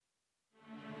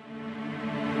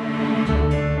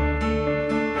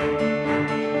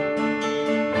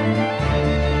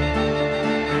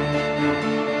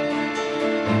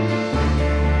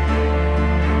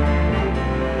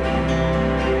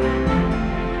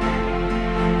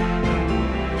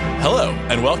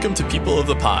and welcome to People of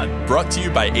the Pod, brought to you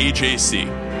by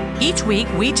AJC. Each week,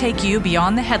 we take you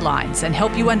beyond the headlines and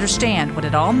help you understand what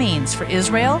it all means for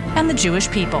Israel and the Jewish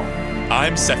people.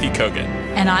 I'm Sefi Kogan.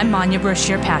 And I'm Manya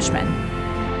Brashear-Pashman.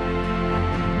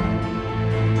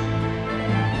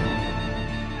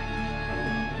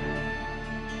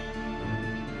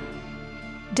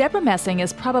 Deborah Messing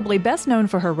is probably best known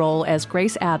for her role as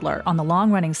Grace Adler on the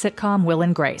long-running sitcom Will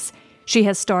and Grace. She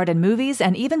has starred in movies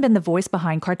and even been the voice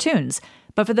behind cartoons.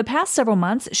 But for the past several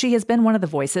months, she has been one of the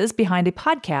voices behind a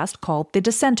podcast called The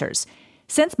Dissenters.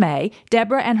 Since May,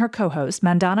 Deborah and her co-host,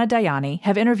 Mandana Dayani,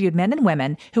 have interviewed men and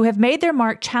women who have made their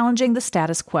mark challenging the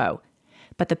status quo.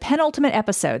 But the penultimate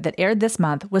episode that aired this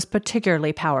month was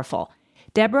particularly powerful.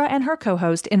 Deborah and her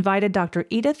co-host invited Dr.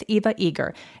 Edith Eva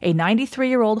Eger, a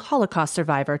 93-year-old Holocaust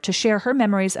survivor, to share her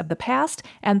memories of the past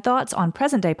and thoughts on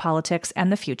present-day politics and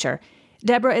the future.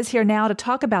 Deborah is here now to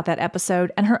talk about that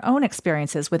episode and her own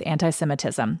experiences with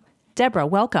anti-Semitism. Deborah,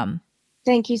 welcome.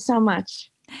 Thank you so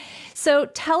much. So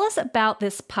tell us about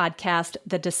this podcast,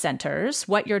 The Dissenters,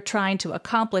 what you're trying to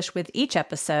accomplish with each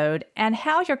episode, and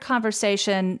how your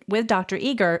conversation with Dr.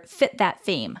 Eger fit that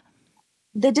theme.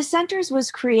 The Dissenters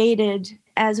was created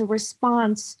as a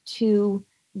response to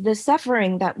the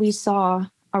suffering that we saw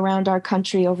around our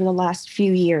country over the last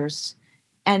few years,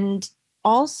 and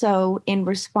also in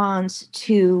response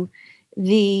to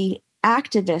the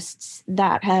activists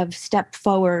that have stepped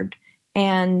forward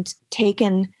and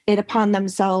taken it upon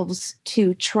themselves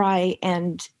to try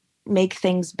and make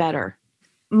things better.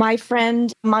 My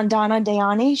friend Mandana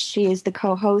Dayani, she is the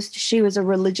co-host. She was a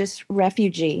religious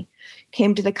refugee,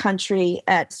 came to the country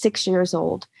at 6 years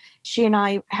old. She and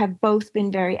I have both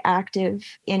been very active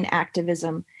in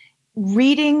activism.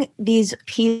 Reading these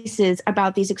pieces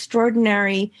about these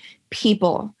extraordinary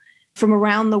people from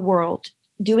around the world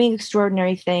doing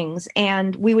extraordinary things,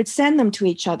 and we would send them to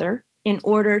each other in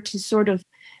order to sort of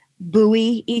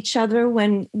buoy each other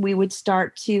when we would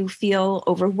start to feel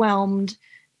overwhelmed,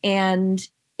 and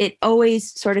it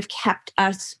always sort of kept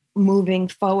us moving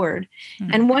forward.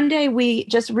 Mm-hmm. And one day we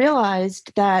just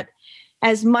realized that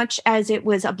as much as it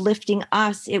was uplifting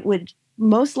us, it would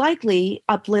most likely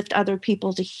uplift other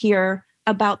people to hear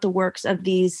about the works of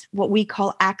these, what we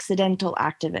call accidental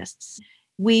activists.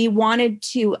 We wanted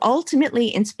to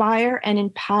ultimately inspire and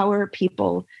empower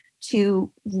people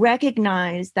to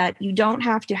recognize that you don't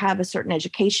have to have a certain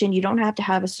education, you don't have to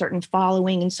have a certain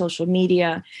following in social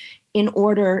media in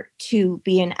order to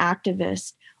be an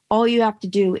activist. All you have to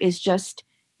do is just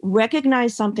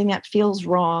recognize something that feels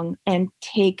wrong and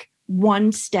take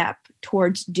one step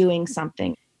towards doing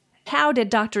something. How did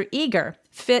Dr. Eger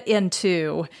fit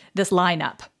into this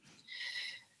lineup?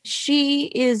 She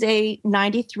is a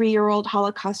 93-year-old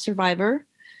Holocaust survivor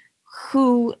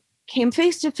who came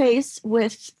face to face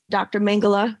with Dr.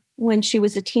 Mengele when she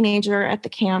was a teenager at the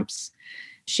camps.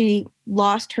 She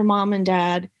lost her mom and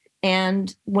dad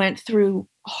and went through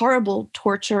horrible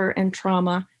torture and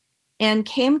trauma and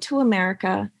came to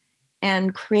America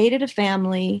and created a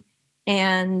family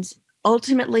and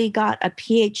ultimately got a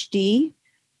PhD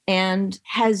and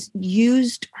has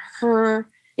used her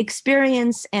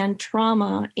experience and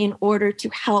trauma in order to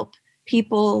help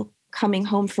people coming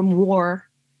home from war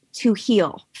to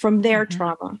heal from their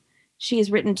trauma. She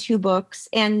has written 2 books,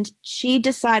 and she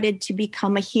decided to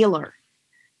become a healer.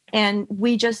 And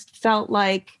we just felt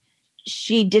like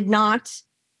she did not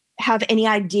have any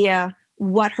idea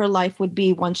what her life would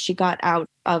be once she got out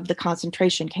of the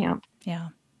concentration camp. Yeah.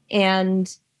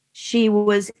 And she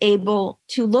was able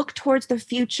to look towards the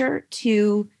future,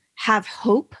 to have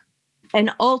hope,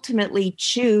 and ultimately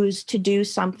choose to do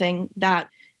something that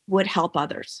would help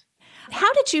others.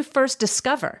 How did you first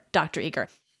discover Dr. Eger?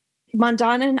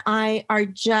 Mandana and I are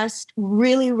just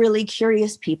really, really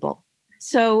curious people.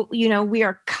 So, we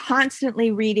are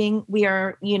constantly reading. We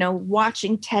are,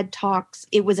 watching TED Talks.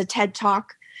 It was a TED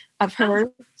Talk of her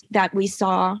that we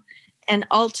saw. And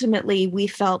ultimately, we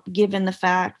felt, given the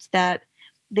fact that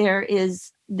there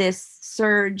is this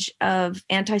surge of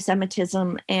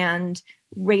anti-Semitism and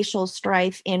racial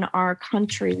strife in our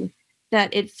country,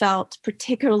 that it felt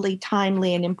particularly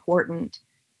timely and important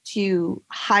to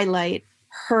highlight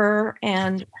her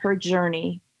and her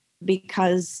journey,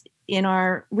 because in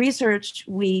our research,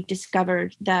 we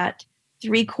discovered that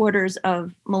 3/4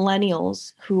 of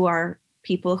millennials, who are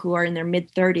people who are in their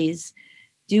mid-30s,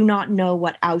 do not know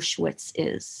what Auschwitz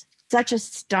is. Such a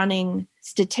stunning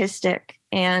statistic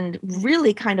and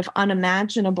really kind of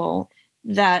unimaginable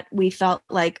that we felt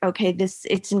like, okay,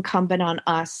 it's incumbent on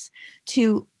us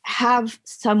to have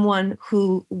someone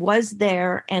who was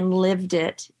there and lived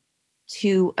it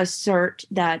to assert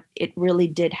that it really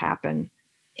did happen.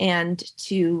 and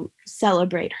to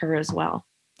celebrate her as well.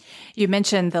 You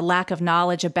mentioned the lack of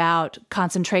knowledge about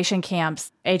concentration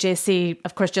camps. AJC,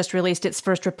 of course, just released its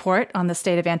first report on the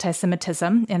state of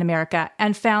anti-Semitism in America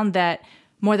and found that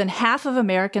more than half of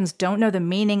Americans don't know the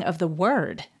meaning of the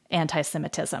word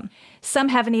anti-Semitism. Some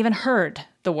haven't even heard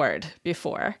the word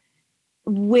before.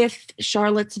 With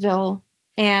Charlottesville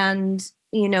and,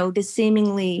 the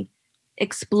seemingly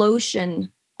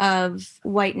explosion of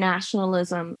white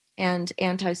nationalism and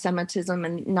anti-Semitism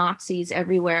and Nazis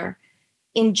everywhere,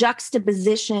 in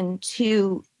juxtaposition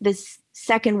to this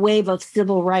second wave of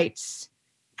civil rights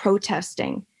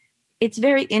protesting, it's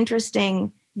very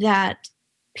interesting that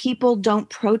people don't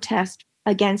protest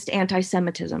against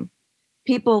anti-Semitism.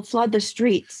 People flood the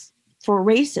streets for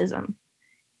racism.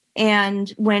 And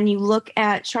when you look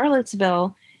at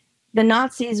Charlottesville, the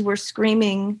Nazis were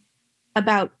screaming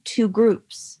about two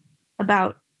groups,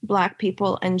 about Black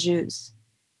people and Jews.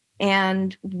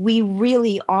 And we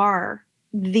really are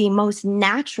the most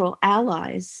natural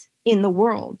allies in the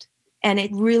world. And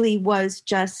it really was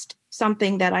just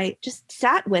something that I just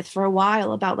sat with for a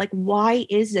while about, like, why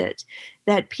is it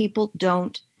that people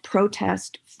don't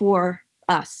protest for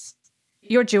us?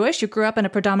 You're Jewish. You grew up in a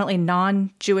predominantly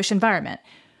non-Jewish environment.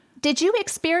 Did you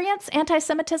experience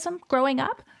anti-Semitism growing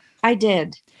up? I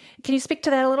did. Can you speak to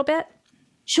that a little bit?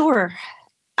 Sure.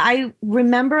 I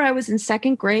remember I was in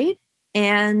second grade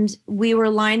and we were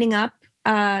lining up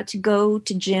to go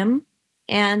to gym.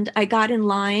 And I got in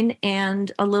line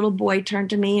and a little boy turned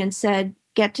to me and said,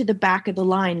 "Get to the back of the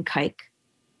line, kike."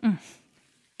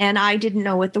 And I didn't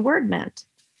know what the word meant.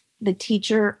 The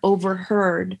teacher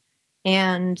overheard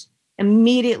and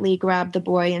immediately grabbed the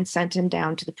boy and sent him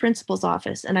down to the principal's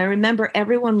office. And I remember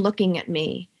everyone looking at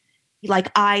me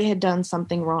like I had done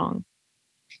something wrong.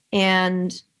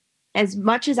 And as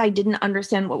much as I didn't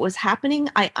understand what was happening,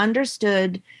 I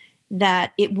understood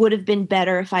that it would have been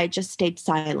better if I had just stayed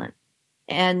silent.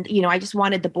 And, I just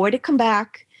wanted the boy to come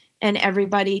back and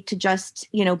everybody to just,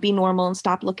 be normal and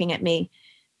stop looking at me.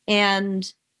 And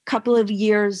a couple of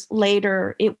years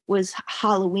later, it was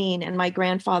Halloween and my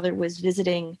grandfather was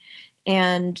visiting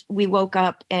and we woke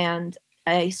up and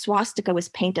a swastika was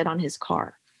painted on his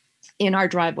car in our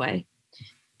driveway.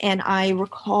 And I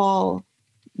recall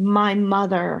my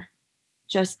mother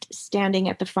just standing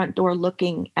at the front door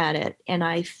looking at it. And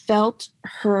I felt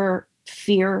her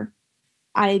fear.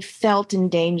 I felt in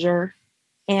danger.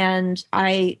 And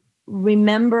I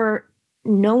remember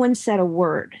no one said a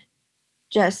word.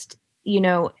 Just,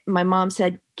 my mom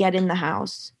said, "Get in the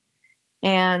house."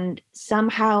 And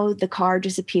somehow the car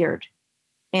disappeared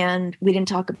and we didn't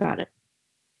talk about it.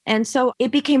 And so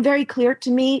it became very clear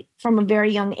to me from a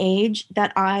very young age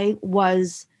that I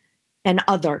was an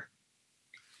other,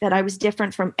 that I was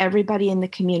different from everybody in the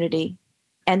community,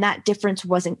 and that difference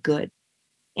wasn't good.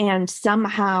 And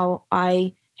somehow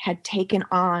I had taken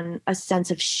on a sense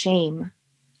of shame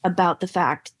about the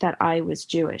fact that I was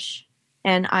Jewish.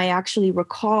 And I actually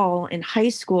recall in high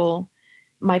school,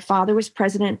 my father was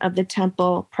president of the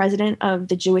temple, president of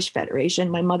the Jewish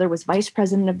Federation. My mother was vice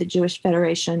president of the Jewish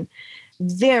Federation,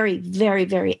 very, very,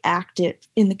 very active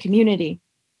in the community.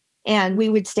 And we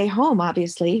would stay home,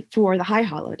 obviously, for the high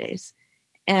holidays.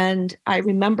 And I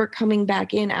remember coming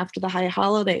back in after the high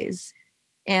holidays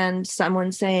and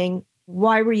someone saying,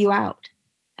 "Why were you out?"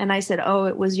 And I said, "Oh,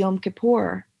 it was Yom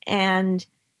Kippur." And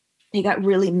they got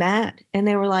really mad. And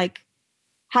they were like,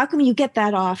 "How come you get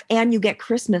that off and you get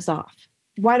Christmas off?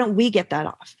 Why don't we get that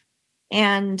off?"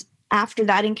 And after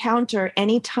that encounter,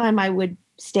 anytime I would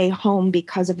stay home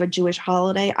because of a Jewish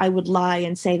holiday, I would lie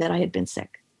and say that I had been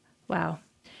sick. Wow.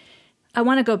 I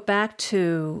want to go back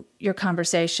to your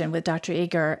conversation with Dr.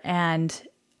 Eger, and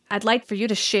I'd like for you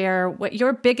to share what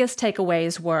your biggest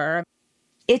takeaways were.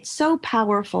 It's so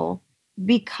powerful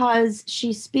because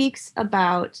she speaks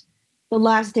about the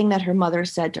last thing that her mother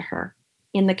said to her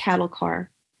in the cattle car,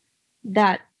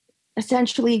 that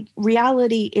essentially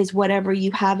reality is whatever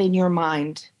you have in your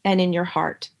mind and in your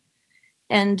heart.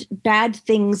 And bad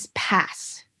things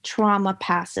pass, trauma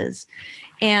passes.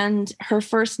 And her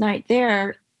first night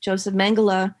there, Joseph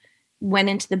Mengele went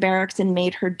into the barracks and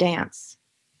made her dance.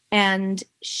 And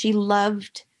she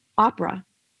loved opera.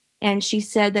 And she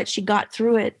said that she got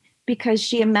through it because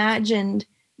she imagined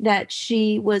that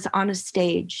she was on a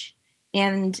stage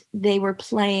and they were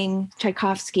playing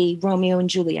Tchaikovsky, Romeo and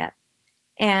Juliet.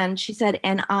 And she said,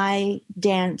 and I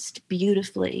danced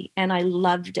beautifully and I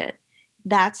loved it.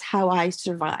 That's how I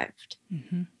survived.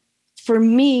 Mm-hmm. For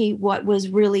me, what was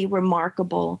really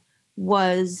remarkable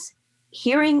was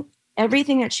hearing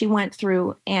everything that she went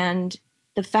through and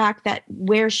the fact that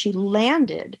where she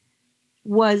landed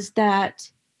was that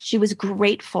she was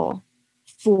grateful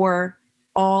for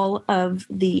all of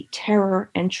the terror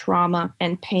and trauma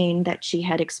and pain that she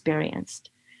had experienced.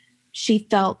 She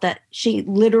felt that she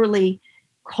literally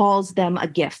calls them a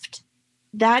gift.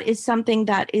 That is something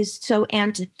that is so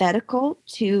antithetical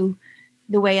to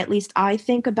the way at least I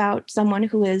think about someone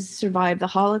who has survived the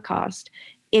Holocaust.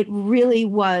 It really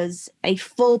was a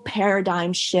full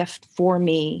paradigm shift for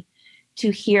me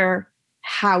to hear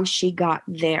how she got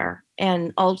there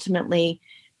and ultimately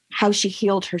how she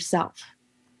healed herself.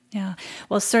 Yeah.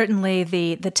 Well, certainly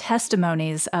the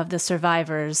testimonies of the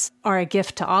survivors are a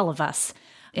gift to all of us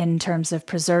in terms of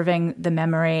preserving the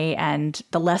memory and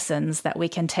the lessons that we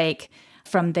can take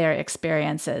from their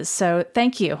experiences. So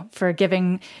thank you for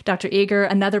giving Dr. Eger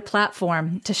another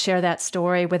platform to share that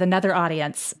story with another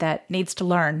audience that needs to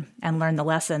learn the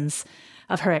lessons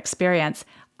of her experience.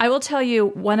 I will tell you,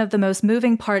 one of the most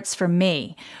moving parts for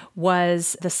me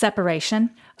was the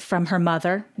separation from her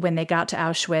mother when they got to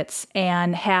Auschwitz,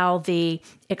 and how the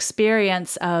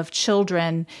experience of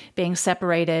children being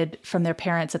separated from their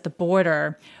parents at the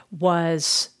border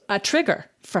was a trigger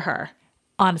for her.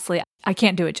 Honestly, I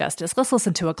can't do it justice. Let's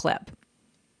listen to a clip.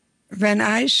 When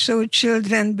I saw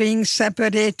children being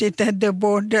separated at the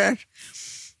border,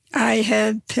 I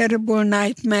had terrible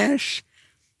nightmares.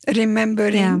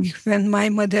 Remembering when my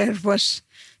mother was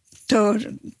told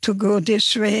to go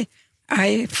this way,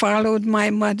 I followed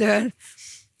my mother,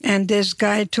 and this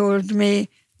guy told me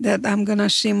that I'm going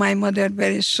to see my mother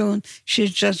very soon.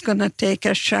 She's just going to take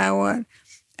a shower.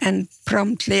 And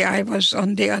promptly I was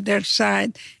on the other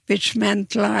side, which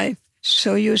meant life.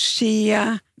 So you see,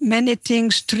 many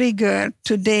things trigger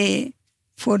today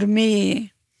for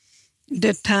me,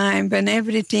 the time when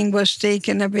everything was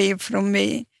taken away from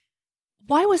me.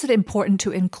 Why was it important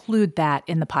to include that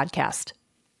in the podcast?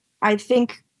 I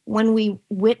think when we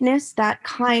witness that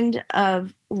kind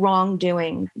of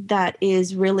wrongdoing that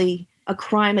is really a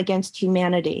crime against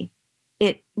humanity,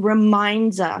 it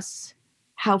reminds us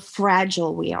how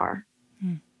fragile we are,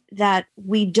 that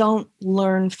we don't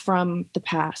learn from the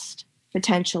past,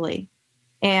 potentially,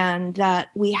 and that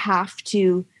we have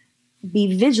to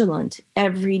be vigilant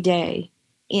every day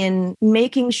in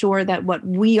making sure that what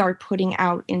we are putting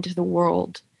out into the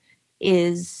world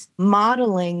is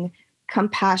modeling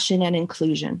compassion and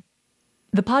inclusion.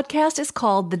 The podcast is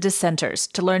called The Dissenters.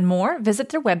 To learn more, visit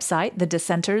their website,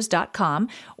 thedissenters.com,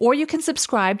 or you can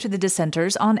subscribe to The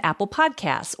Dissenters on Apple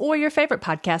Podcasts or your favorite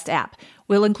podcast app.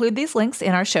 We'll include these links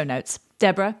in our show notes.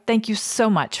 Deborah, thank you so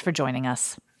much for joining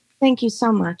us. Thank you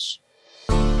so much.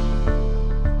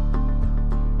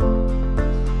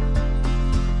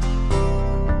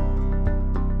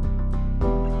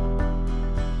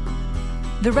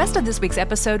 The rest of this week's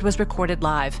episode was recorded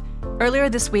live. Earlier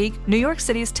this week, New York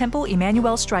City's Temple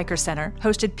Emanuel Stryker Center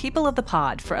hosted People of the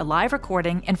Pod for a live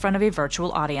recording in front of a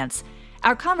virtual audience.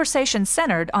 Our conversation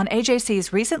centered on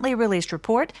AJC's recently released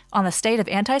report on the state of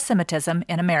anti-Semitism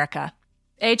in America.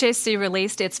 AJC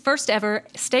released its first ever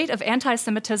State of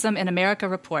Anti-Semitism in America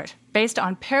report, based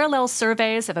on parallel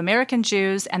surveys of American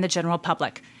Jews and the general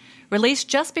public. Released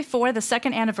just before the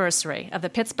second anniversary of the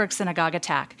Pittsburgh synagogue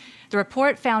attack, the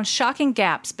report found shocking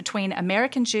gaps between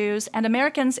American Jews and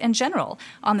Americans in general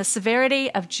on the severity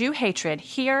of Jew hatred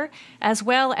here, as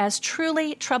well as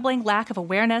truly troubling lack of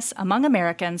awareness among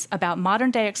Americans about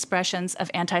modern-day expressions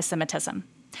of anti-Semitism.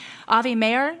 Avi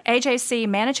Meir, AJC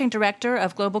Managing Director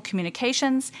of Global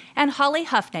Communications, and Holly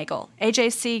Huffnagel,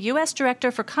 AJC U.S.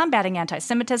 Director for Combating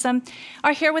Anti-Semitism,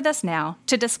 are here with us now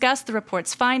to discuss the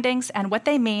report's findings and what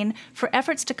they mean for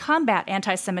efforts to combat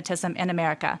anti-Semitism in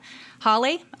America.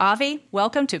 Holly, Avi,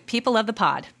 welcome to People of the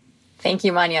Pod. Thank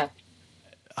you, Manya.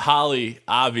 Holly,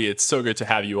 Avi, it's so good to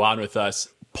have you on with us.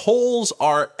 Polls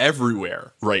are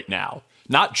everywhere right now.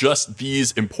 Not just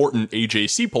these important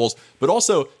AJC polls, but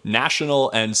also national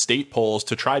and state polls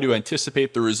to try to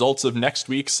anticipate the results of next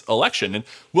week's election. And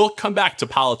we'll come back to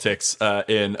politics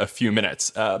in a few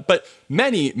minutes. But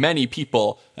many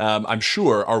people, I'm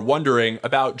sure, are wondering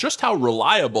about just how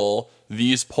reliable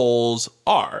these polls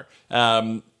are.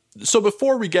 So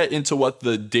before we get into what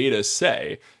the data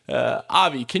say,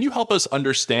 Avi, can you help us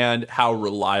understand how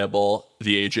reliable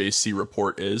the AJC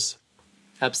report is?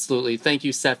 Absolutely. Thank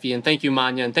you, Sefi, and thank you,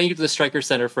 Manya, and thank you to the Stryker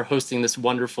Center for hosting this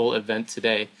wonderful event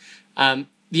today.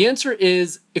 The answer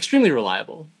is extremely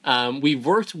reliable. We've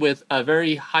worked with a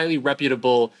very highly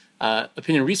reputable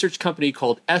opinion research company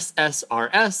called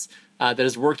SSRS that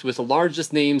has worked with the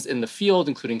largest names in the field,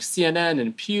 including CNN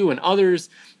and Pew and others,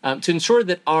 to ensure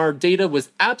that our data was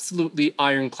absolutely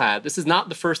ironclad. This is not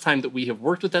the first time that we have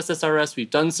worked with SSRS. We've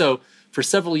done so for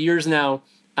several years now.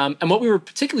 And what we were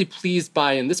particularly pleased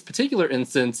by in this particular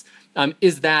instance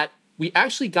is that we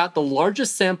actually got the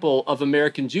largest sample of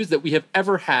American Jews that we have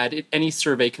ever had in any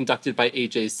survey conducted by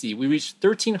AJC. We reached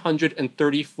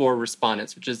 1,334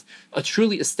 respondents, which is a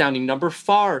truly astounding number,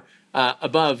 far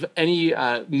above any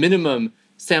minimum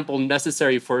sample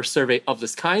necessary for a survey of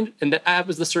this kind. And that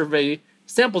was the survey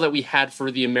sample that we had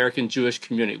for the American Jewish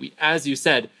community. We, as you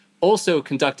said, also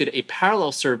conducted a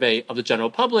parallel survey of the general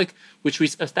public, which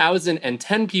reached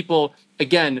 1,010 people.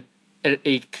 Again,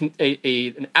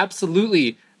 an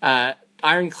absolutely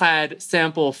ironclad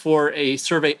sample for a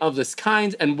survey of this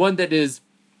kind, and one that is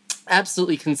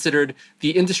absolutely considered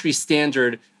the industry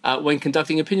standard when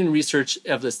conducting opinion research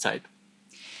of this type.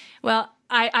 Well,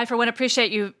 I, for one,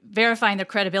 appreciate you verifying the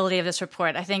credibility of this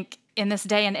report. I think in this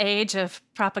day and age of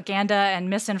propaganda and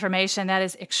misinformation, that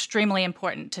is extremely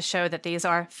important to show that these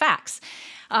are facts.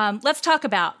 Let's talk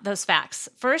about those facts.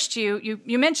 First, you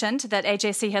mentioned that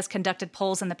AJC has conducted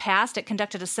polls in the past. It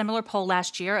conducted a similar poll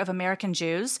last year of American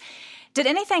Jews. Did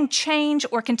anything change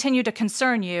or continue to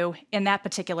concern you in that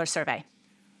particular survey?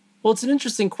 Well, it's an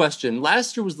interesting question.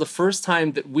 Last year was the first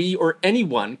time that we or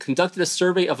anyone conducted a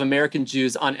survey of American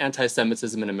Jews on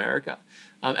anti-Semitism in America.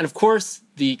 And of course,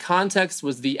 the context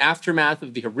was the aftermath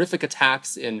of the horrific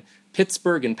attacks in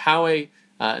Pittsburgh and Poway,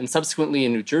 and subsequently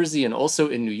in New Jersey and also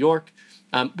in New York.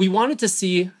 We wanted to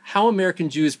see how American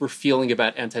Jews were feeling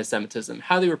about anti-Semitism,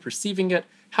 how they were perceiving it,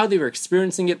 how they were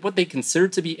experiencing it, what they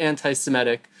considered to be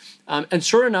anti-Semitic. And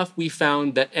sure enough, we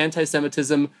found that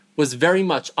anti-Semitism was very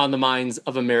much on the minds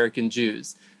of American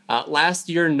Jews. Last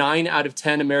year, 9 out of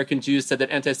 10 American Jews said that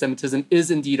anti-Semitism is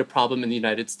indeed a problem in the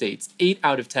United States. 8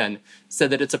 out of 10 said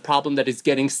that it's a problem that is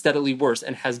getting steadily worse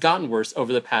and has gotten worse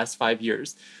over the past 5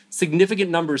 years. Significant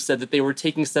numbers said that they were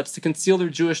taking steps to conceal their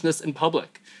Jewishness in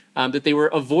public, that they were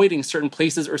avoiding certain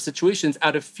places or situations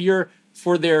out of fear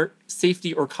for their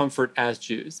safety or comfort as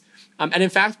Jews. And in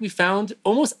fact, we found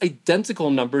almost identical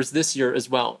numbers this year as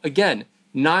well. Again,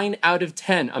 9 out of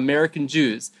 10 American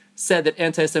Jews said that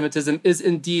anti-Semitism is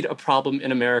indeed a problem in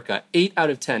America. 8 out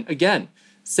of 10, again,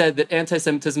 said that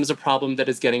anti-Semitism is a problem that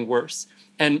is getting worse.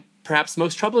 And perhaps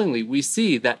most troublingly, we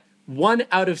see that 1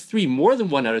 out of 3, more than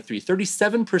 1 out of 3,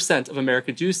 37% of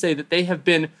American Jews say that they have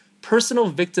been personal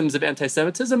victims of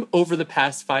anti-Semitism over the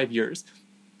past 5 years.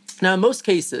 Now, in most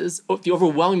cases, the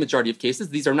overwhelming majority of cases,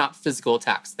 these are not physical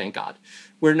attacks, thank God.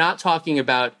 We're not talking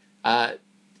about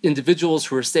individuals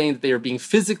who are saying that they are being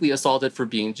physically assaulted for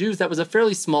being Jews. That was a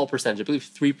fairly small percentage, I believe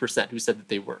 3% who said that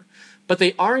they were. But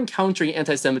they are encountering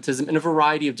anti-Semitism in a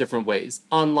variety of different ways,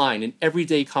 online, in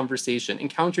everyday conversation,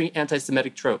 encountering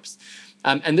anti-Semitic tropes.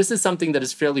 And this is something that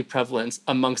is fairly prevalent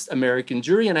amongst American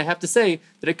Jewry. And I have to say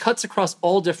that it cuts across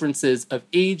all differences of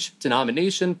age,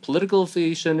 denomination, political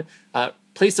affiliation,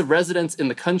 place of residence in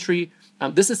the country.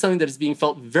 This is something that is being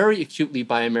felt very acutely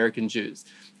by American Jews.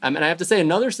 And I have to say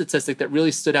another statistic that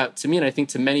really stood out to me, and I think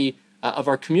to many of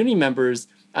our community members,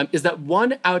 is that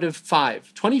 1 out of 4,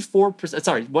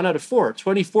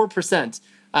 24%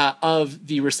 of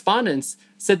the respondents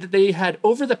said that they had,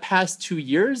 over the past 2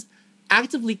 years,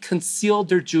 actively concealed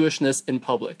their Jewishness in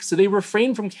public. So they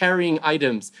refrained from carrying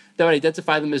items that would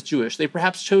identify them as Jewish. They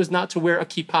perhaps chose not to wear a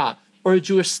kippah or a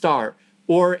Jewish star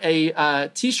or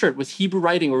a T-shirt with Hebrew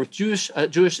writing or with Jewish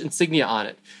insignia on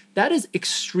it. That is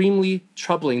extremely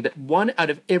troubling that 1 out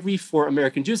of every 4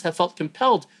 American Jews have felt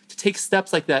compelled to take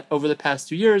steps like that over the past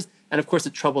 2 years. And of course,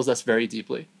 it troubles us very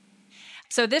deeply.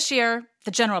 So this year,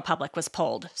 the general public was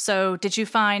polled. So did you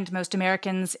find most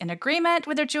Americans in agreement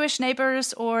with their Jewish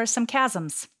neighbors or some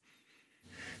chasms?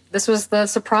 This was the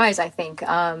surprise, I think,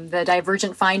 the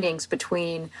divergent findings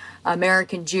between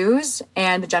American Jews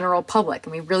and the general public.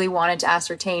 And we really wanted to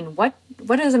ascertain what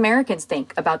does Americans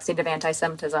think about the state of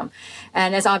anti-Semitism.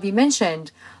 And as Avi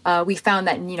mentioned, we found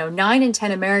that 9 in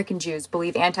 10 American Jews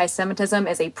believe anti-Semitism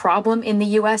is a problem in the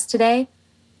U.S. today.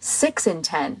 6 in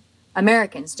 10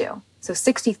 Americans do. So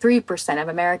 63% of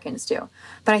Americans do.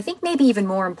 But I think maybe even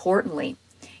more importantly,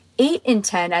 8 in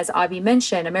 10, as Avi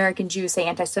mentioned, American Jews say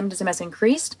anti-Semitism has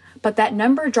increased, but that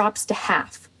number drops to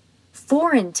half.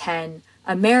 4 in 10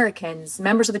 Americans,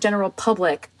 members of the general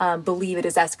public, believe it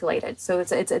has escalated. So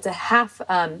it's a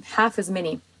half as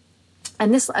many.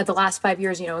 And this, the last 5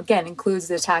 years, again, includes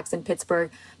the attacks in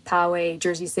Pittsburgh, Poway,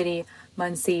 Jersey City,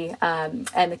 Muncie,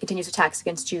 and the continuous attacks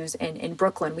against Jews in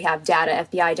Brooklyn. We have data,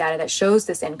 FBI data, that shows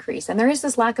this increase. And there is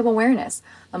this lack of awareness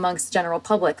amongst the general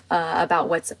public about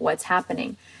what's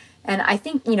happening. And I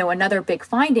think, another big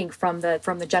finding from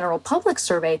the general public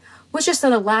survey was just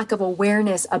a lack of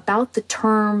awareness about the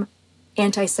term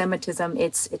anti-Semitism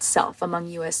itself among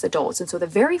U.S. adults. And so the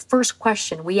very first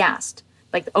question we asked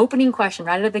like the opening question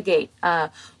right out of the gate,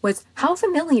 was how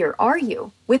familiar are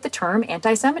you with the term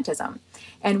anti-Semitism?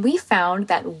 And we found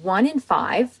that 1 in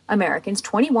 5 Americans,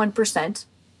 21%,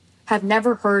 have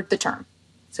never heard the term.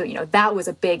 So, that was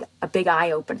a big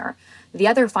eye opener. The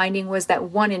other finding was that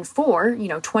 1 in 4,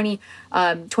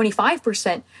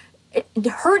 25%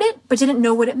 heard it, but didn't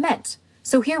know what it meant.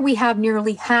 So here we have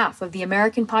nearly half of the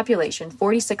American population,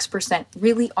 46%,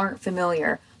 really aren't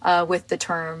familiar with the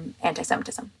term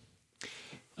anti-Semitism.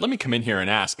 Let me come in here and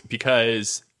ask,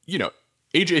 because,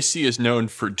 AJC is known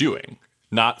for doing,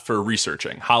 not for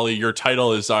researching. Holly, your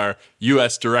title is our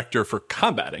U.S. Director for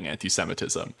Combating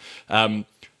Anti-Semitism.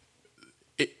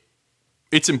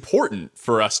 It's important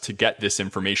for us to get this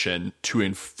information to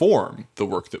inform the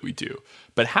work that we do.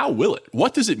 But how will it?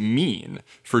 What does it mean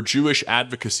for Jewish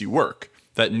advocacy work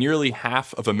that nearly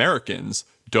half of Americans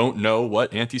don't know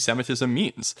what anti-Semitism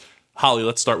means? Holly,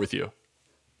 let's start with you.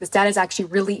 This data is actually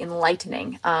really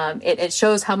enlightening. It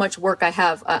shows how much work I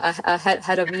have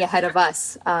ahead of me, ahead of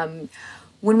us.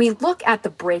 When we look at the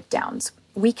breakdowns,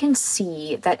 we can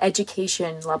see that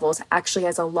education levels actually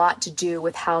has a lot to do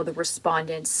with how the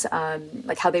respondents,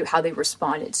 how they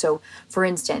responded. So, for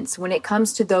instance, when it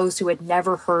comes to those who had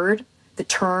never heard the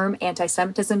term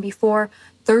anti-Semitism before,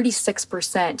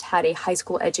 36% had a high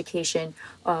school education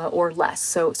or less.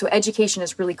 So education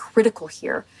is really critical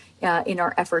here in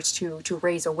our efforts to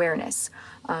raise awareness.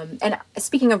 And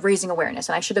speaking of raising awareness,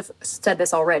 and I should have said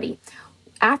this already,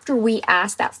 after we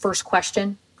asked that first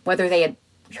question, whether they had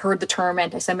heard the term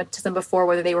anti-Semitism before,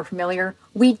 whether they were familiar,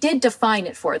 we did define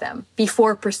it for them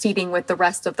before proceeding with the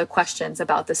rest of the questions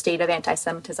about the state of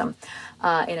anti-Semitism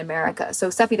in America. So,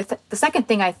 Steffi, the second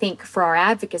thing I think for our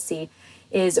advocacy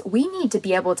is we need to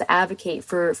be able to advocate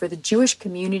for the Jewish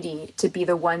community to be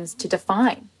the ones to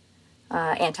define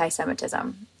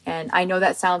anti-Semitism. And I know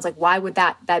that sounds like, why would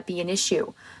that be an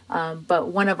issue? But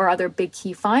one of our other big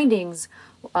key findings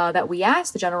that we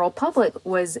asked the general public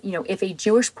was, if a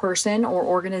Jewish person or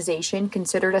organization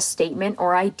considered a statement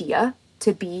or idea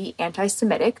to be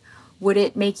anti-Semitic, would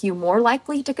it make you more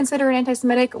likely to consider it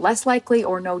anti-Semitic, less likely,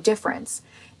 or no difference?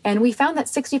 And we found that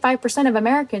 65% of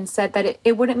Americans said that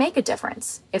it wouldn't make a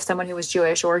difference if someone who was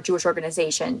Jewish or a Jewish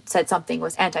organization said something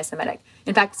was anti-Semitic.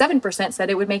 In fact, 7%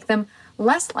 said it would make them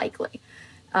less likely,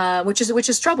 which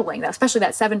is troubling, especially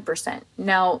that 7%.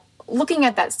 Now, looking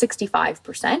at that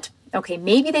 65%, okay,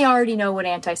 maybe they already know what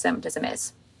anti-Semitism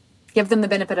is. Give them the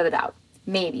benefit of the doubt,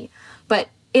 maybe. But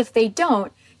if they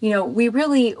don't, we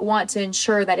really want to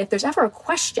ensure that if there's ever a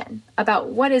question about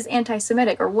what is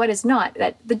anti-Semitic or what is not,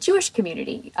 that the Jewish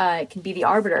community can be the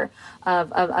arbiter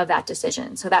of that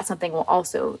decision. So that's something we'll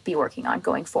also be working on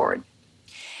going forward.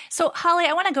 So, Holly,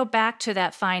 I want to go back to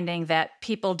that finding that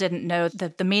people didn't know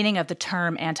the meaning of the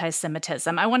term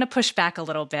anti-Semitism. I want to push back a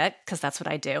little bit, because that's what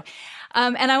I do.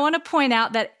 And I want to point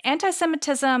out that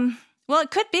anti-Semitism, well,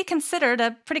 it could be considered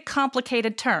a pretty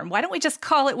complicated term. Why don't we just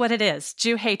call it what it is,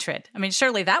 Jew hatred? I mean,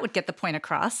 surely that would get the point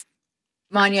across.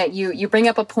 Manya, you bring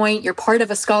up a point. You're part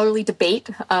of a scholarly debate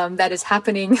that is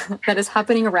happening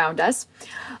around us,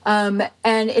 and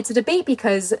it's a debate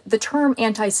because the term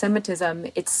anti-Semitism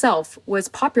itself was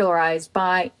popularized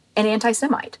by an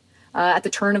anti-Semite at the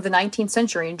turn of the 19th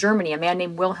century in Germany, a man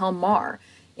named Wilhelm Marr.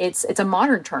 It's a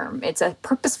modern term. It's a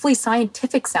purposefully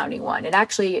scientific-sounding one. It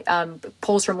actually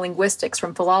pulls from linguistics,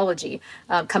 from philology,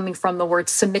 coming from the word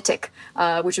Semitic,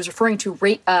 which is referring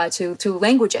to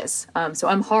languages, so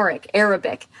Amharic,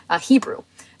 Arabic, Hebrew.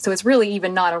 So it's really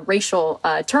even not a racial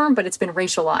term, but it's been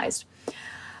racialized.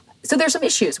 So there's some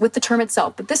issues with the term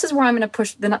itself, but this is where I'm going to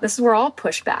push. This is where I'll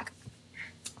push back.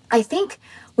 I think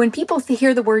when people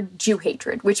hear the word Jew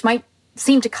hatred, which might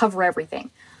seem to cover everything,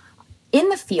 in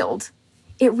the field,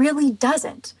 it really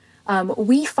doesn't.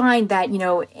 We find that,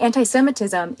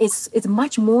 anti-Semitism is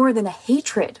much more than a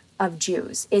hatred of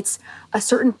Jews. It's a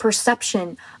certain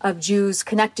perception of Jews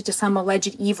connected to some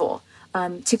alleged evil,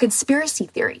 to conspiracy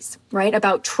theories, right,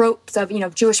 about tropes of,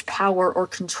 Jewish power or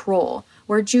control,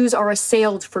 where Jews are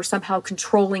assailed for somehow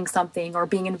controlling something or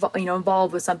being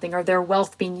involved with something, or their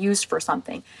wealth being used for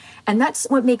something. And that's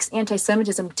what makes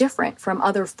anti-Semitism different from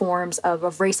other forms of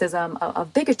racism,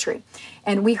 of bigotry.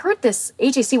 And we heard this,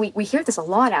 AJC, we hear this a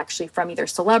lot actually from either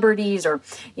celebrities or,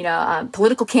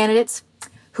 political candidates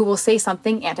who will say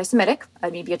something anti-Semitic,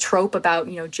 maybe a trope about,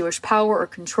 Jewish power or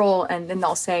control, and then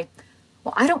they'll say,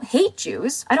 well, I don't hate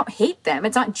Jews. I don't hate them.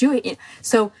 It's not Jewish.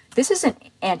 So this isn't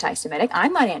anti-Semitic.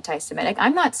 I'm not anti-Semitic.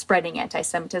 I'm not spreading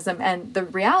anti-Semitism. And the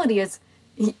reality is,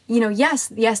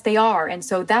 yes, they are. And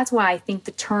so that's why I think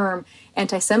the term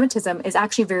anti-Semitism is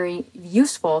actually very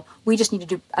useful. We just need to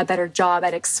do a better job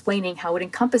at explaining how it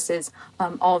encompasses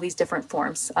all these different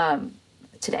forms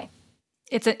today.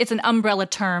 It's an umbrella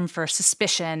term for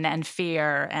suspicion and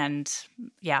fear and,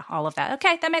 yeah, all of that.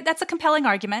 Okay, that's a compelling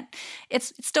argument.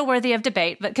 It's still worthy of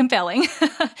debate, but compelling.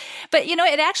 But,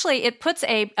 it puts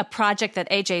a project that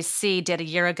AJC did a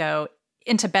year ago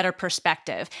into better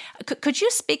perspective. Could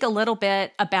you speak a little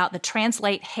bit about the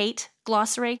Translate Hate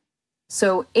glossary?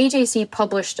 So AJC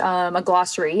published a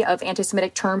glossary of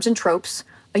anti-Semitic terms and tropes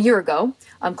a year ago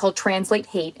called Translate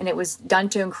Hate, and it was done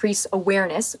to increase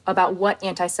awareness about what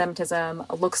anti-Semitism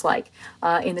looks like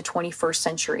in the 21st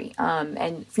century.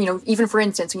 And, even for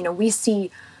instance, we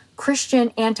see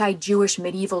Christian anti-Jewish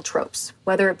medieval tropes,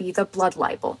 whether it be the blood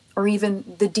libel or even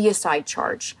the deicide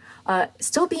charge,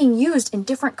 still being used in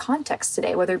different contexts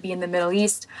today, whether it be in the Middle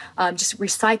East, just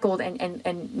recycled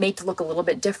and made to look a little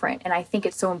bit different. And I think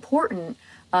it's so important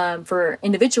for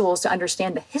individuals to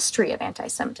understand the history of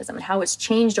anti-Semitism and how it's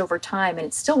changed over time. And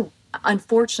it's still,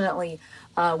 unfortunately,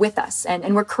 with us.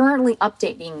 And we're currently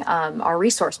updating our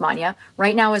resource, Manya,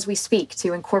 right now as we speak,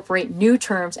 to incorporate new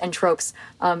terms and tropes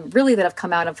really that have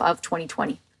come out of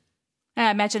 2020. I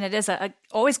imagine it is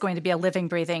always going to be a living,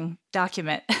 breathing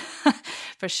document,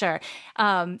 for sure.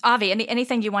 Avi,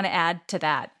 anything you want to add to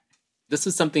that? This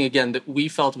is something, again, that we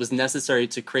felt was necessary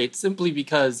to create simply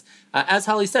because, as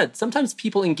Holly said, sometimes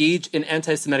people engage in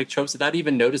anti-Semitic tropes without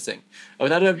even noticing,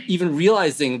 without even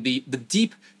realizing the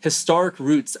deep historic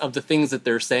roots of the things that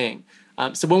they're saying.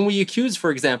 So when we accuse,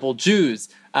 for example, Jews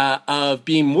of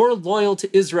being more loyal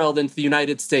to Israel than to the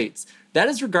United States, that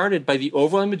is regarded by the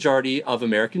overwhelming majority of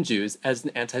American Jews as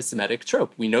an anti-Semitic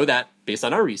trope. We know that based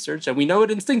on our research, and we know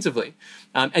it instinctively.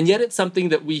 And yet it's something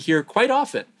that we hear quite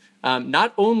often.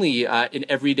 Not only in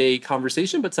everyday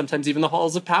conversation, but sometimes even the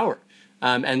halls of power.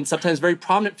 And sometimes very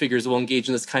prominent figures will engage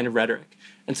in this kind of rhetoric.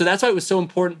 And so that's why it was so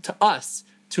important to us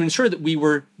to ensure that we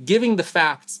were giving the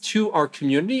facts to our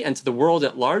community and to the world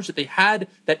at large, that they had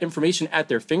that information at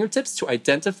their fingertips to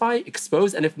identify,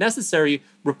 expose, and if necessary,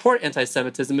 report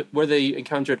anti-Semitism, whether they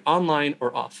encounter it online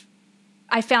or off.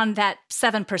 I found that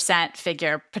 7%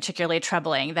 figure particularly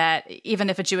troubling, that even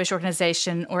if a Jewish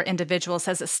organization or individual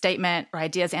says a statement or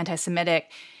idea is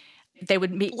anti-Semitic, they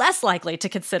would be less likely to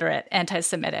consider it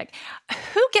anti-Semitic.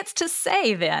 Who gets to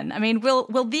say then? I mean,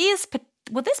 will this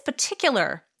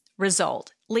particular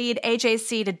result lead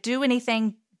AJC to do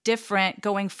anything different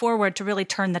going forward to really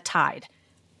turn the tide?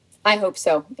 I hope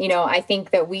so. I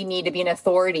think that we need to be an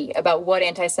authority about what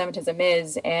anti-Semitism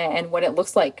is and what it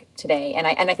looks like today. And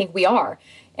I think we are.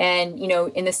 And,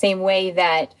 in the same way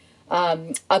that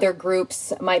other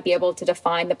groups might be able to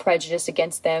define the prejudice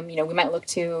against them, we might look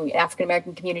to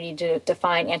African-American community to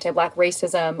define anti-Black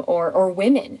racism or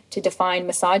women to define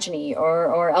misogyny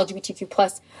or LGBTQ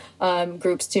plus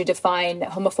groups to define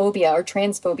homophobia or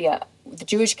transphobia. The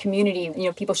Jewish community,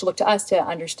 people should look to us to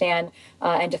understand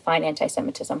and define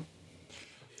anti-Semitism.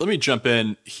 Let me jump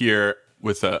in here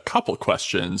with a couple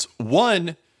questions.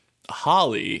 One,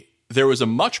 Holly, there was a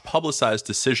much publicized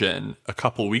decision a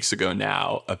couple weeks ago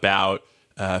now about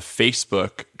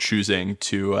Facebook choosing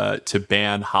to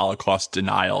ban Holocaust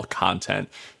denial content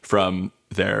from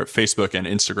their Facebook and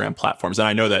Instagram platforms. And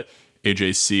I know that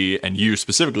AJC and you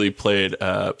specifically played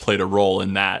a role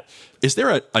in that. Is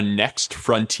there a next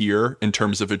frontier in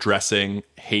terms of addressing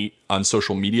hate on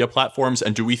social media platforms?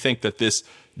 And do we think that this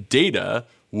data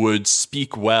would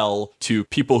speak well to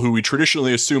people who we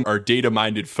traditionally assume are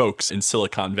data-minded folks in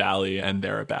Silicon Valley and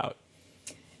thereabout?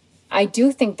 I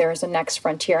do think there's a next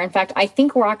frontier. In fact, I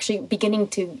think we're actually beginning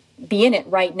to be in it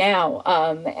right now.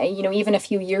 Even a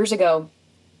few years ago,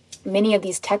 many of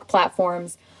these tech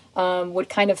platforms would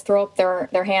kind of throw up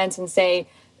their hands and say,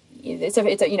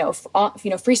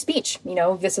 it's free speech.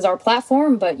 This is our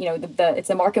platform, but it's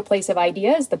a marketplace of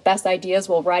ideas. The best ideas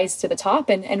will rise to the top,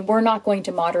 and we're not going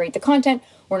to moderate the content.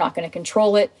 We're not going to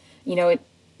control it.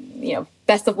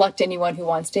 Best of luck to anyone who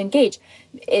wants to engage.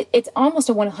 It's almost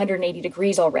a 180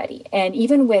 degrees already. And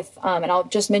even with, and I'll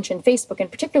just mention Facebook in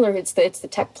particular, it's the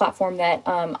tech platform that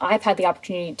I've had the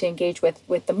opportunity to engage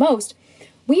with the most.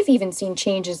 We've even seen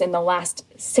changes in the last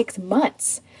 6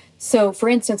 months. So, for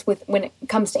instance, when it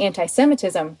comes to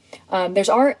anti-Semitism,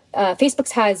 Facebook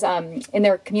has in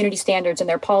their community standards and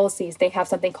their policies, they have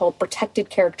something called protected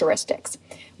characteristics,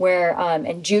 where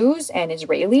and Jews and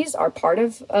Israelis are part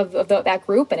of that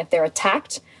group, and if they're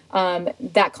attacked,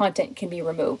 that content can be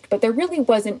removed. But there really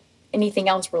wasn't anything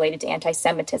else related to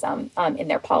anti-Semitism in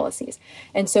their policies,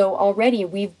 and so already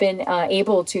we've been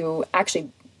able to actually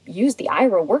use the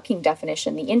IHRA working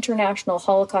definition, the International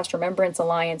Holocaust Remembrance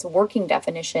Alliance working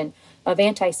definition of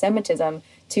anti-Semitism,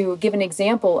 to give an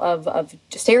example of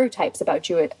stereotypes about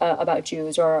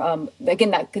Jews, or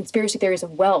again, that conspiracy theories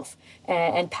of wealth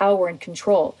and power and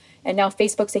control. And now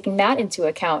Facebook's taking that into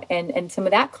account, and some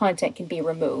of that content can be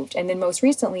removed. And then most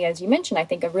recently, as you mentioned, I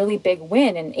think a really big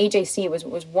win, and AJC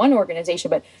was one organization,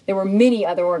 but there were many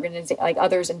other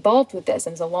others involved with this,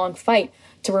 and it's a long fight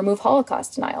to remove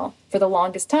Holocaust denial. For the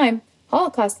longest time,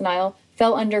 Holocaust denial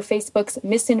fell under Facebook's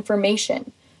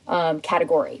misinformation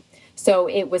category. So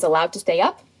it was allowed to stay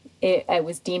up. It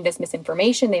was deemed as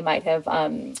misinformation. They might have,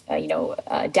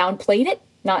 downplayed it,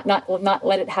 not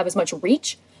let it have as much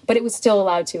reach, but it was still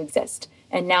allowed to exist.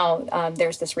 And now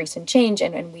there's this recent change,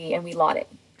 and we laud it.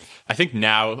 I think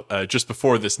now, just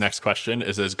before this next question,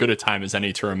 is as good a time as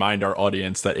any to remind our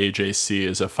audience that AJC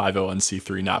is a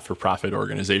 501c3 not-for-profit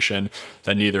organization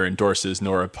that neither endorses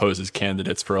nor opposes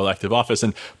candidates for elective office.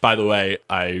 And by the way,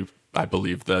 I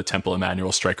believe the Temple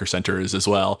Emmanuel Stryker Center is as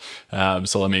well.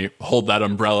 So let me hold that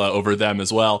umbrella over them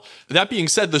as well. That being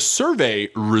said, the survey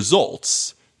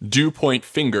results do point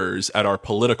fingers at our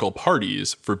political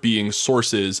parties for being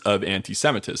sources of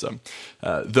anti-Semitism.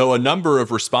 Though a number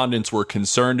of respondents were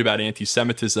concerned about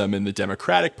anti-Semitism in the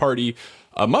Democratic Party,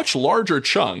 a much larger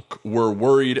chunk were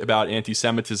worried about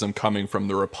anti-Semitism coming from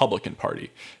the Republican Party.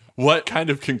 What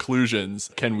kind of conclusions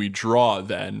can we draw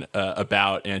then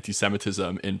about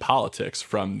anti-Semitism in politics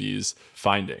from these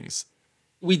findings?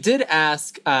 We did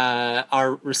ask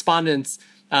our respondents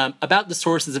about the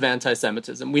sources of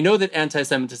anti-Semitism. We know that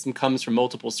anti-Semitism comes from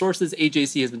multiple sources.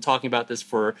 AJC has been talking about this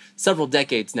for several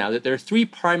decades now, that there are three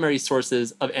primary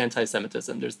sources of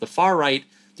anti-Semitism. There's the far right,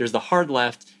 there's the hard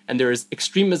left, and there is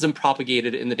extremism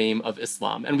propagated in the name of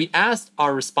Islam. And we asked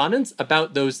our respondents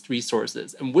about those three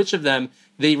sources and which of them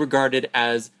they regarded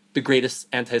as the greatest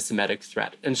anti-Semitic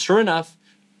threat. And sure enough,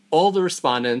 all the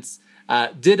respondents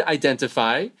did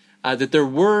identify that there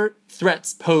were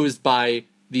threats posed by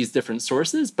these different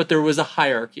sources, but there was a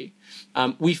hierarchy.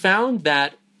 We found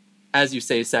that, as you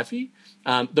say, Seffi,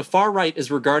 the far right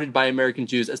is regarded by American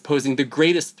Jews as posing the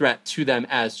greatest threat to them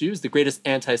as Jews, the greatest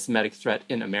anti-Semitic threat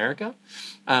in America.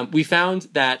 We found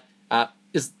that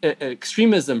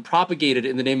extremism propagated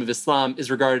in the name of Islam is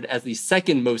regarded as the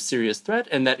second most serious threat,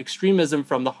 and that extremism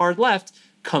from the hard left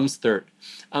comes third.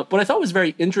 What I thought was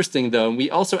very interesting, though, and we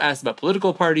also asked about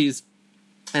political parties,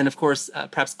 and of course,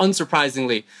 perhaps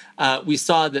unsurprisingly, we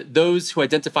saw that those who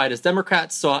identified as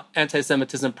Democrats saw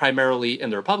anti-Semitism primarily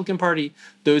in the Republican Party.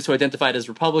 Those who identified as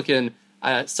Republican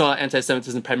saw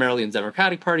anti-Semitism primarily in the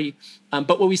Democratic Party.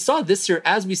 But what we saw this year,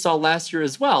 as we saw last year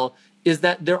as well, is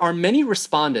that there are many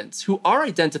respondents who are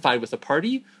identified with a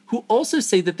party who also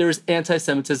say that there is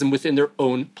anti-Semitism within their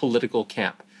own political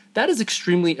camp. That is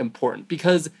extremely important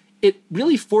because it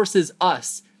really forces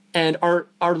us and our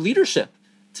leadership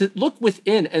to look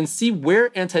within and see where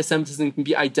anti-Semitism can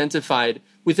be identified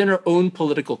within our own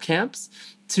political camps,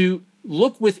 to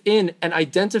look within and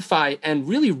identify and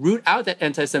really root out that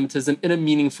anti-Semitism in a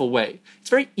meaningful way. It's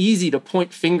very easy to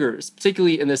point fingers,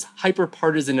 particularly in this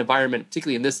hyper-partisan environment,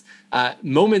 particularly in this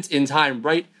moment in time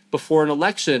right before an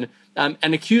election,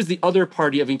 and accuse the other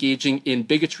party of engaging in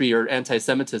bigotry or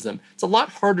anti-Semitism. It's a lot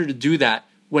harder to do that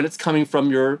when it's coming from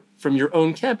your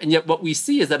own camp. And yet what we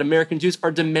see is that American Jews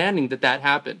are demanding that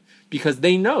happen because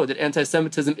they know that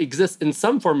anti-Semitism exists in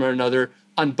some form or another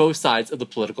on both sides of the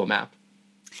political map.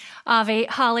 Avi,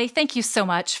 Holly, thank you so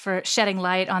much for shedding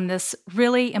light on this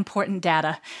really important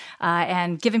data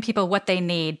and giving people what they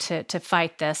need to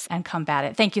fight this and combat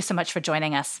it. Thank you so much for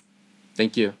joining us.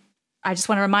 Thank you. I just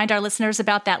want to remind our listeners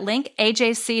about that link,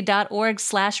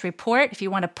 ajc.org/report. If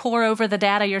you want to pore over the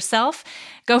data yourself,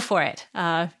 go for it.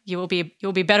 You'll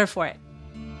be better for it.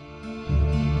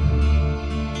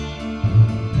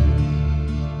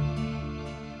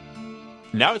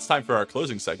 Now it's time for our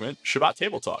closing segment, Shabbat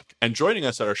Table Talk. And joining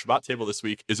us at our Shabbat table this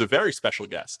week is a very special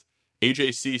guest,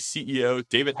 AJC CEO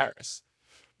David Harris.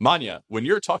 Manya, when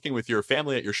you're talking with your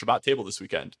family at your Shabbat table this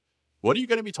weekend, what are you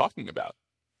going to be talking about?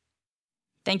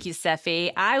 Thank you,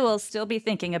 Seffi. I will still be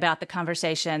thinking about the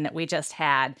conversation that we just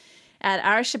had. At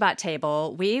our Shabbat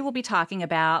table, we will be talking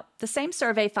about the same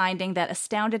survey finding that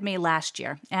astounded me last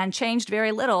year and changed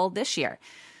very little this year.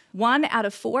 1 out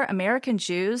of 4 American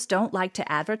Jews don't like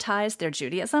to advertise their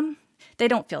Judaism. They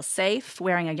don't feel safe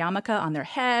wearing a yarmulke on their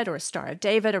head or a Star of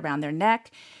David around their neck.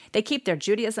 They keep their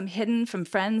Judaism hidden from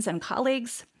friends and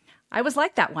colleagues. I was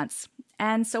like that once,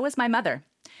 and so was my mother.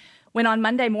 When on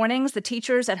Monday mornings, the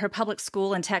teachers at her public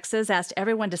school in Texas asked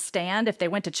everyone to stand if they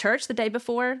went to church the day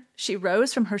before, she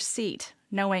rose from her seat,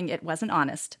 knowing it wasn't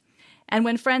honest. And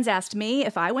when friends asked me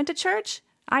if I went to church,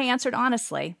 I answered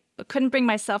honestly, but couldn't bring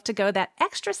myself to go that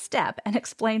extra step and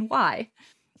explain why.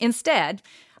 Instead,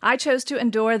 I chose to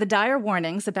endure the dire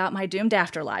warnings about my doomed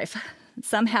afterlife.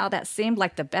 Somehow that seemed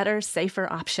like the better,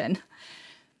 safer option.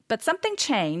 But something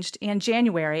changed in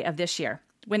January of this year,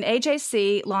 when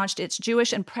AJC launched its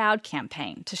Jewish and Proud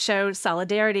campaign to show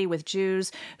solidarity with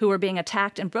Jews who were being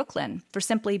attacked in Brooklyn for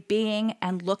simply being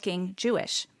and looking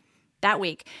Jewish. That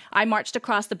week, I marched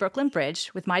across the Brooklyn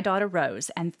Bridge with my daughter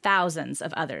Rose and thousands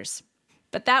of others.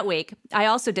 But that week, I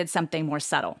also did something more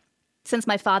subtle. Since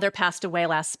my father passed away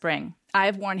last spring, I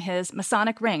have worn his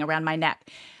Masonic ring around my neck,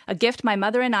 a gift my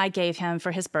mother and I gave him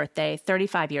for his birthday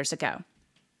 35 years ago.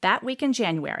 That week in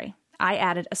January, I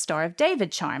added a Star of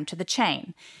David charm to the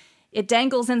chain. It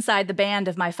dangles inside the band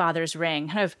of my father's ring,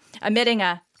 kind of emitting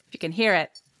if you can hear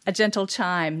it, a gentle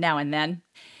chime now and then.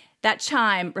 That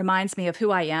chime reminds me of who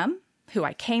I am, who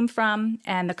I came from,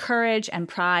 and the courage and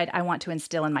pride I want to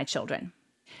instill in my children.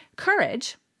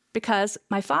 Courage, because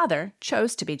my father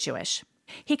chose to be Jewish.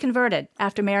 He converted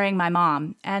after marrying my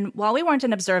mom, and while we weren't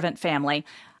an observant family,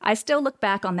 I still look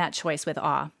back on that choice with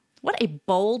awe. What a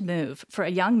bold move for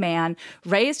a young man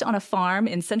raised on a farm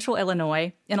in central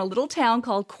Illinois in a little town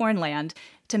called Cornland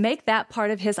to make that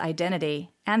part of his identity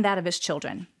and that of his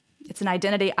children. It's an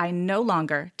identity I no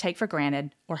longer take for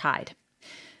granted or hide.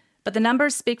 But the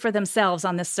numbers speak for themselves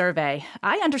on this survey.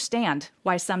 I understand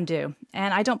why some do,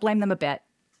 and I don't blame them a bit.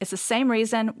 It's the same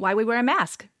reason why we wear a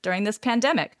mask during this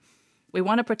pandemic. We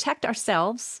want to protect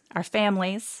ourselves, our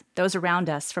families, those around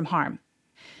us from harm.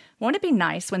 Won't it be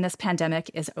nice when this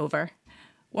pandemic is over?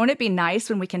 Won't it be nice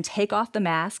when we can take off the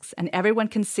masks and everyone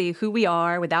can see who we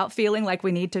are without feeling like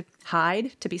we need to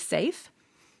hide to be safe?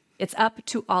 It's up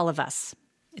to all of us.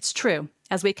 It's true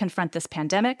as we confront this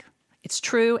pandemic. It's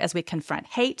true as we confront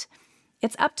hate.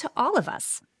 It's up to all of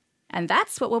us. And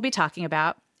that's what we'll be talking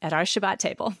about at our Shabbat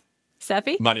table.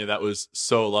 Seffi? Manya, that was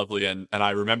so lovely. And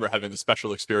I remember having the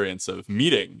special experience of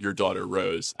meeting your daughter,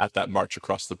 Rose, at that march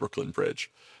across the Brooklyn Bridge.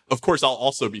 Of course, I'll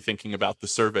also be thinking about the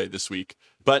survey this week,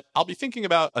 but I'll be thinking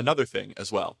about another thing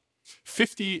as well.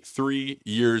 53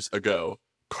 years ago,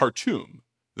 Khartoum,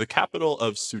 the capital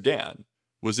of Sudan,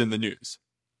 was in the news.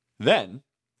 Then,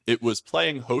 it was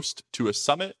playing host to a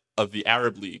summit of the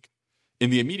Arab League.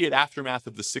 In the immediate aftermath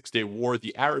of the Six-Day War,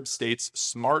 the Arab states,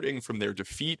 smarting from their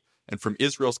defeat and from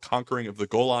Israel's conquering of the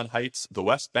Golan Heights, the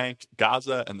West Bank,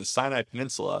 Gaza, and the Sinai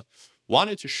Peninsula,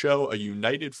 wanted to show a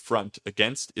united front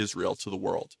against Israel to the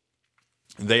world.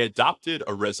 They adopted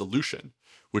a resolution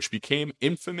which became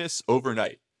infamous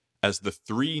overnight as the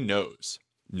 3 no's.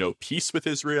 No peace with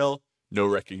Israel, no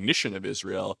recognition of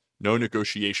Israel, no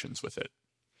negotiations with it.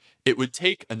 It would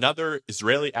take another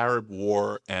Israeli-Arab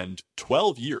war and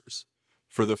 12 years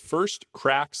for the first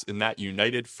cracks in that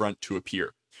united front to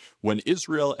appear, when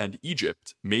Israel and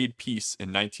Egypt made peace in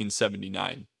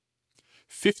 1979.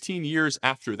 15 years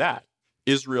after that,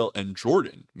 Israel and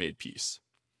Jordan made peace.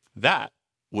 That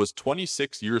was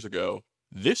 26 years ago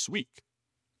this week.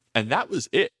 And that was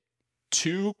it.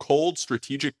 2 cold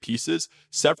strategic pieces,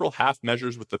 several half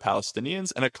measures with the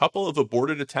Palestinians, and a couple of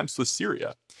aborted attempts with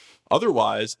Syria.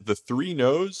 Otherwise, the 3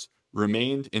 no's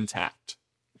remained intact.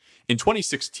 In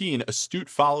 2016, astute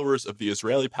followers of the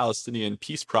Israeli-Palestinian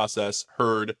peace process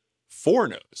heard 4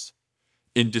 no's.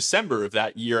 In December of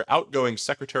that year, outgoing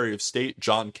Secretary of State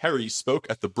John Kerry spoke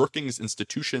at the Brookings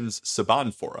Institution's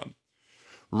Saban Forum,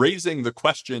 raising the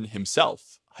question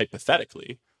himself,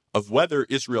 hypothetically, of whether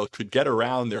Israel could get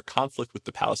around their conflict with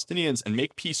the Palestinians and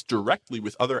make peace directly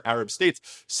with other Arab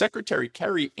states. Secretary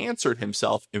Kerry answered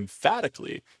himself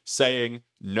emphatically, saying,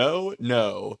 no,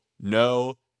 no,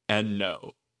 no, and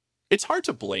no. It's hard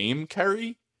to blame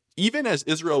Kerry. Even as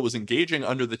Israel was engaging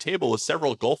under the table with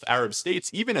several Gulf Arab states,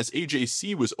 even as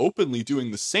AJC was openly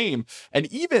doing the same,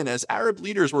 and even as Arab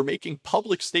leaders were making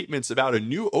public statements about a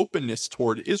new openness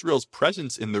toward Israel's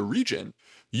presence in the region,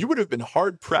 you would have been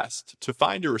hard-pressed to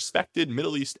find a respected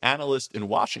Middle East analyst in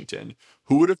Washington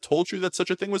who would have told you that such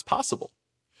a thing was possible.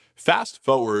 Fast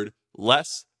forward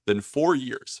less than 4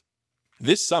 years.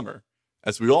 This summer,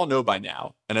 as we all know by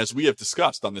now, and as we have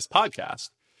discussed on this podcast,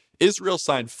 Israel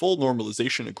signed full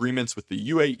normalization agreements with the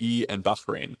UAE and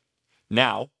Bahrain.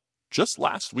 Now, just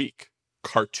last week,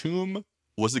 Khartoum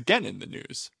was again in the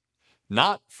news.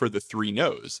 Not for the 3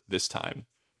 no's this time,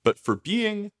 but for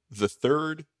being the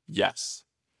 3rd yes.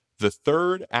 The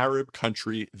 3rd Arab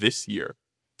country this year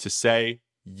to say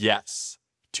yes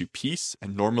to peace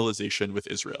and normalization with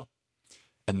Israel.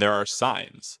 And there are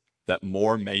signs that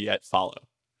more may yet follow.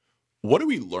 What do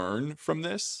we learn from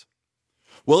this?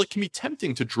 Well, it can be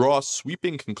tempting to draw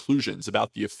sweeping conclusions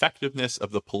about the effectiveness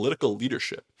of the political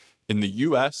leadership in the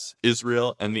U.S.,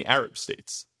 Israel, and the Arab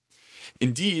states.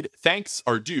 Indeed, thanks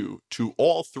are due to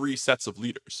all 3 sets of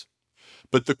leaders.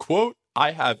 But the quote,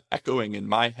 I have echoing in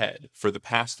my head for the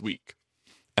past week.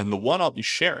 And the one I'll be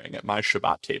sharing at my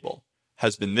Shabbat table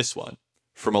has been this one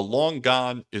from a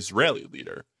long-gone Israeli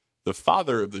leader, the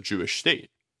father of the Jewish state,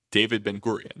 David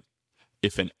Ben-Gurion.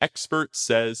 If an expert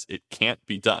says it can't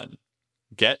be done,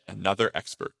 get another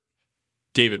expert.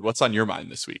 David, what's on your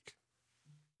mind this week?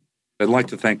 I'd like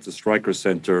to thank the Stryker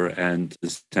Center and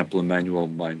this Temple Emmanuel,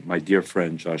 my dear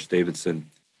friend, Josh Davidson,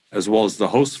 as well as the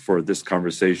hosts for this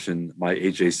conversation, my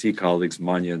AJC colleagues,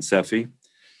 Manya and Sefi,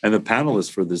 and the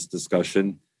panelists for this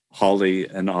discussion, Holly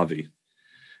and Avi.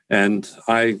 And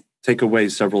I take away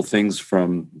several things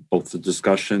from both the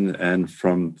discussion and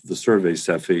from the survey,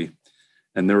 Sefi,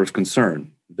 and they're of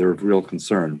concern. They're of real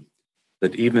concern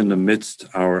that even amidst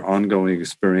our ongoing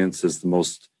experience as the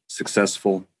most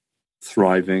successful,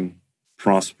 thriving,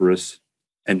 prosperous,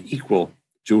 and equal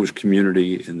Jewish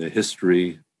community in the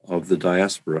history of the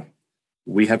diaspora,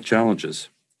 we have challenges,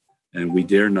 and we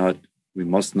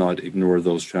must not ignore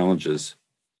those challenges.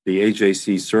 The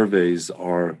AJC surveys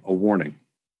are a warning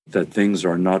that things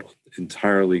are not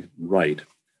entirely right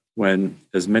when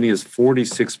as many as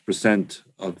 46%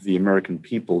 of the American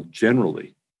people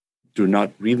generally do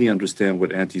not really understand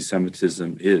what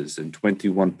anti-Semitism is, and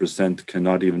 21%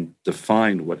 cannot even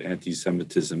define what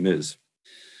anti-Semitism is.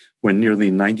 When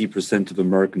nearly 90% of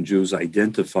American Jews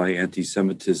identify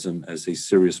anti-Semitism as a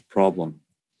serious problem,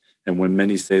 and when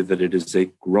many say that it is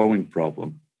a growing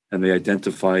problem, and they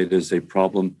identify it as a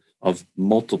problem of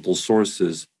multiple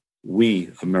sources,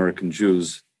 we, American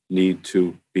Jews, need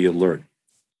to be alert.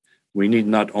 We need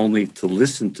not only to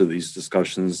listen to these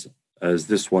discussions as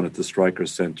this one at the Stryker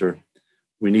Center,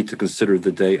 we need to consider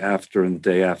the day after and the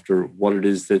day after what it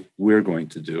is that we're going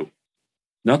to do.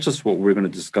 Not just what we're going to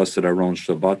discuss at our own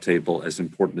Shabbat table, as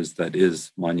important as that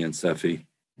is, Manya and Sefi.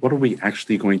 What are we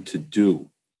actually going to do?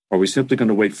 Are we simply going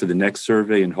to wait for the next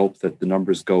survey and hope that the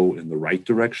numbers go in the right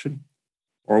direction?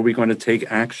 Or are we going to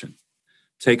take action?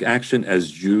 Take action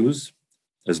as Jews,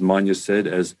 as Manya said,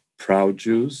 as proud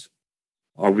Jews?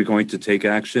 Are we going to take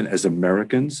action as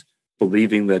Americans,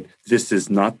 believing that this is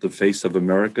not the face of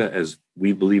America as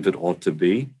we believe it ought to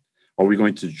be? Are we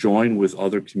going to join with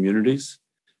other communities?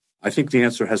 I think the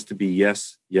answer has to be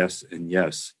yes, yes, and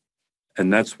yes.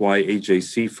 And that's why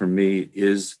AJC, for me,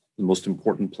 is the most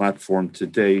important platform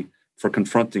today for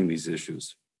confronting these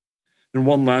issues. And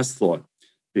one last thought,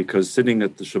 because sitting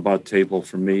at the Shabbat table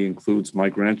for me includes my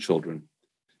grandchildren,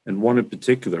 and one in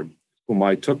particular, whom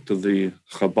I took to the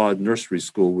Chabad nursery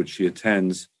school, which she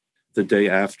attends the day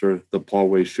after the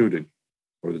Poway shooting,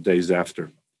 or the days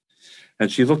after.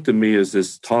 And she looked at me as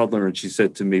this toddler and she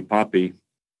said to me, "Papi,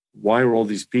 why are all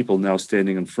these people now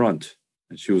standing in front?"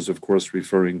 And she was, of course,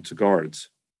 referring to guards.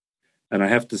 And I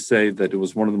have to say that it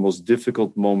was one of the most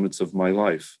difficult moments of my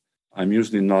life. I'm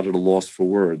usually not at a loss for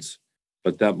words,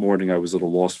 but that morning I was at a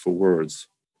loss for words.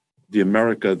 The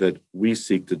America that we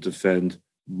seek to defend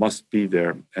must be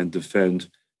there and defend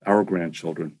our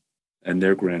grandchildren and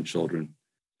their grandchildren.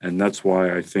 And that's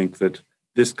why I think that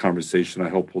this conversation, I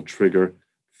hope, will trigger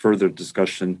further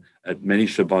discussion at many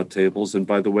Shabbat tables, and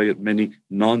by the way, at many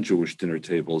non-Jewish dinner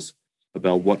tables,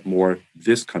 about what more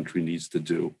this country needs to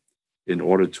do in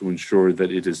order to ensure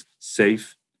that it is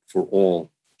safe for all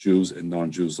Jews and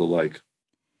non-Jews alike.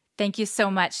 Thank you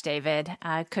so much, David.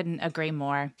 I couldn't agree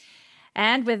more.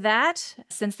 And with that,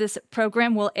 since this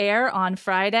program will air on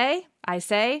Friday, I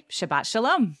say Shabbat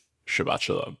Shalom. Shabbat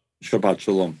Shalom. Shabbat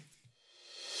Shalom.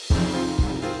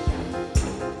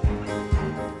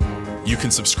 You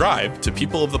can subscribe to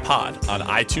People of the Pod on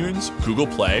iTunes, Google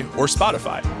Play, or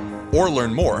Spotify, or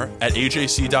learn more at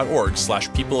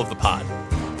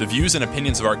ajc.org/peopleofthepod. The views and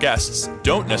opinions of our guests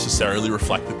don't necessarily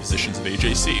reflect the positions of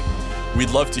AJC. We'd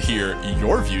love to hear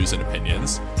your views and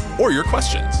opinions or your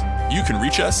questions. You can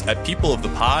reach us at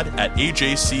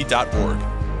peopleofthepod@ajc.org.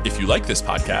 If you like this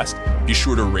podcast, be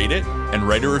sure to rate it and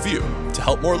write a review to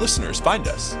help more listeners find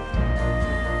us.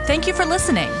 Thank you for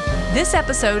listening. This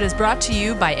episode is brought to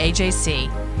you by AJC.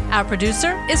 Our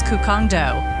producer is Kukong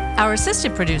Do. Our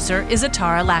assistant producer is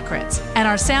Atara Lakritz. And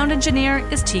our sound engineer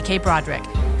is TK Broderick.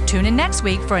 Tune in next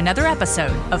week for another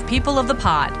episode of People of the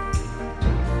Pod.